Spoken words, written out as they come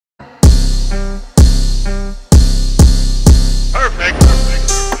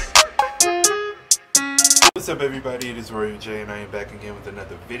up everybody, it is Royal J and I am back again with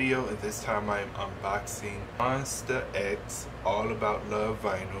another video, and this time I am unboxing MONSTA X All About Love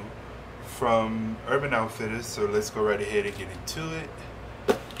vinyl from Urban Outfitters. So let's go right ahead and get into it.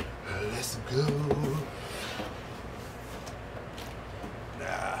 Let's go.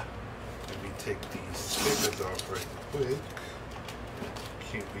 Let me take these stickers off right quick.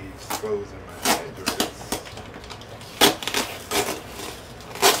 Can't be exposing my address.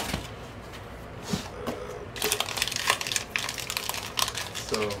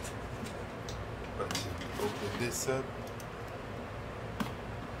 So, let's open this up.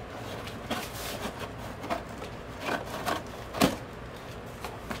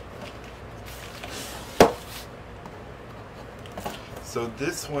 So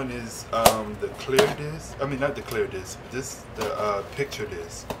this one is the clear disc. I mean, not the clear disc. This the picture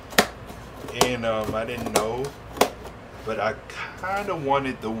disc. And I didn't know, but I kind of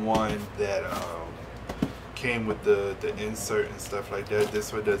wanted the one that came with the insert and stuff like that.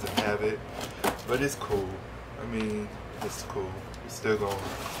 This one doesn't have it, but it's cool. I mean, it's cool. We're still gonna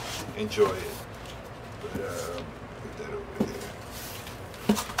enjoy it. But put that over there.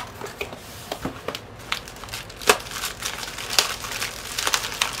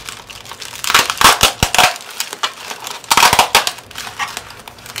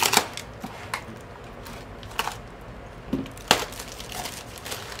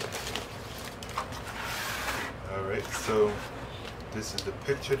 Alright, so this is the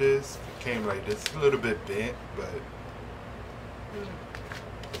picture disc. It came like this, a little bit bent, but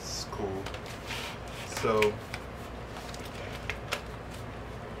it's cool. So,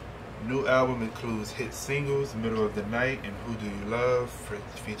 new album includes hit singles, Middle of the Night and Who Do You Love,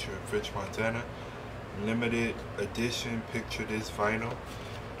 featuring French Montana. Limited edition picture disc vinyl.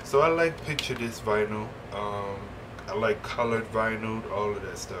 So I like picture disc vinyl. I like colored vinyl, all of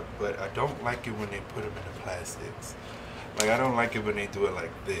that stuff, but I don't like it when they put them in the plastics. Like, I don't like it when they do it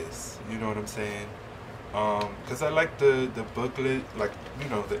like this. You know what I'm saying? Because I like the booklet, like, you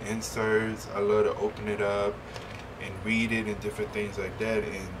know, the inserts. I love to open it up and read it and different things like that,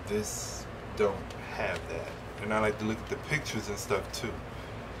 and this don't have that. And I like to look at the pictures and stuff too.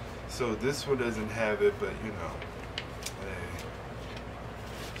 So this one doesn't have it, but you know. Hey.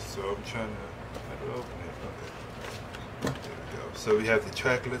 So I'm trying to open it. Okay. There we go. So we have the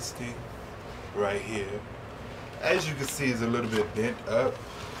track listing right here. As you can see, it's a little bit bent up.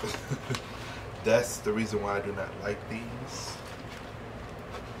 That's the reason why I do not like these.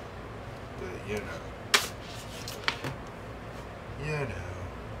 But you know.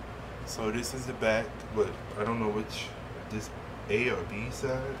 So this is the back, but I don't know which, this A or B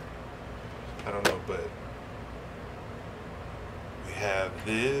side. I don't know, but we have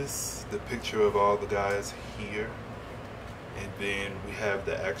this, the picture of all the guys here. And then we have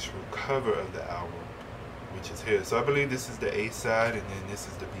the actual cover of the album, which is here. So I believe this is the A side and then this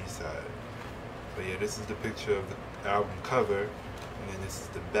is the B side. But yeah, this is the picture of the album cover and then this is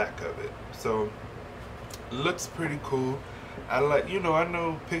the back of it. So looks pretty cool. I like, you know, I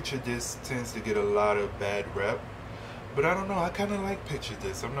know picture disc tends to get a lot of bad rep, but I don't know, I kind of like picture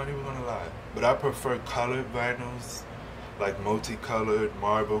disc, I'm not even gonna lie. But I prefer colored vinyls, like multicolored,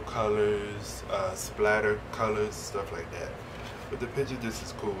 marble colors, splatter colors, stuff like that. But the picture disc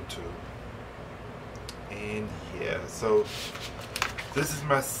is cool too. And yeah, so this is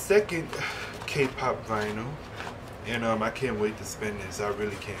my second K-pop vinyl, and I can't wait to spin this. I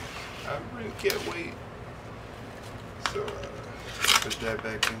really can't. I really can't wait. So put that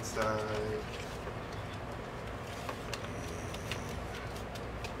back inside.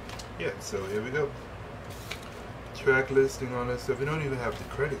 Yeah, so here we go. Track listing, all that stuff. We don't even have the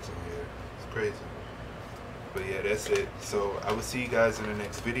credits on here. It's crazy. But yeah, that's it. So I will see you guys in the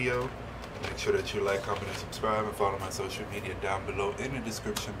next video. Make sure that you like, comment, and subscribe, and follow my social media down below in the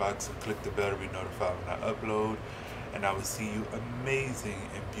description box, and click the bell to be notified when I upload. And I will see you amazing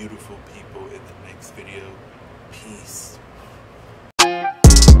and beautiful people in the next video. Peace.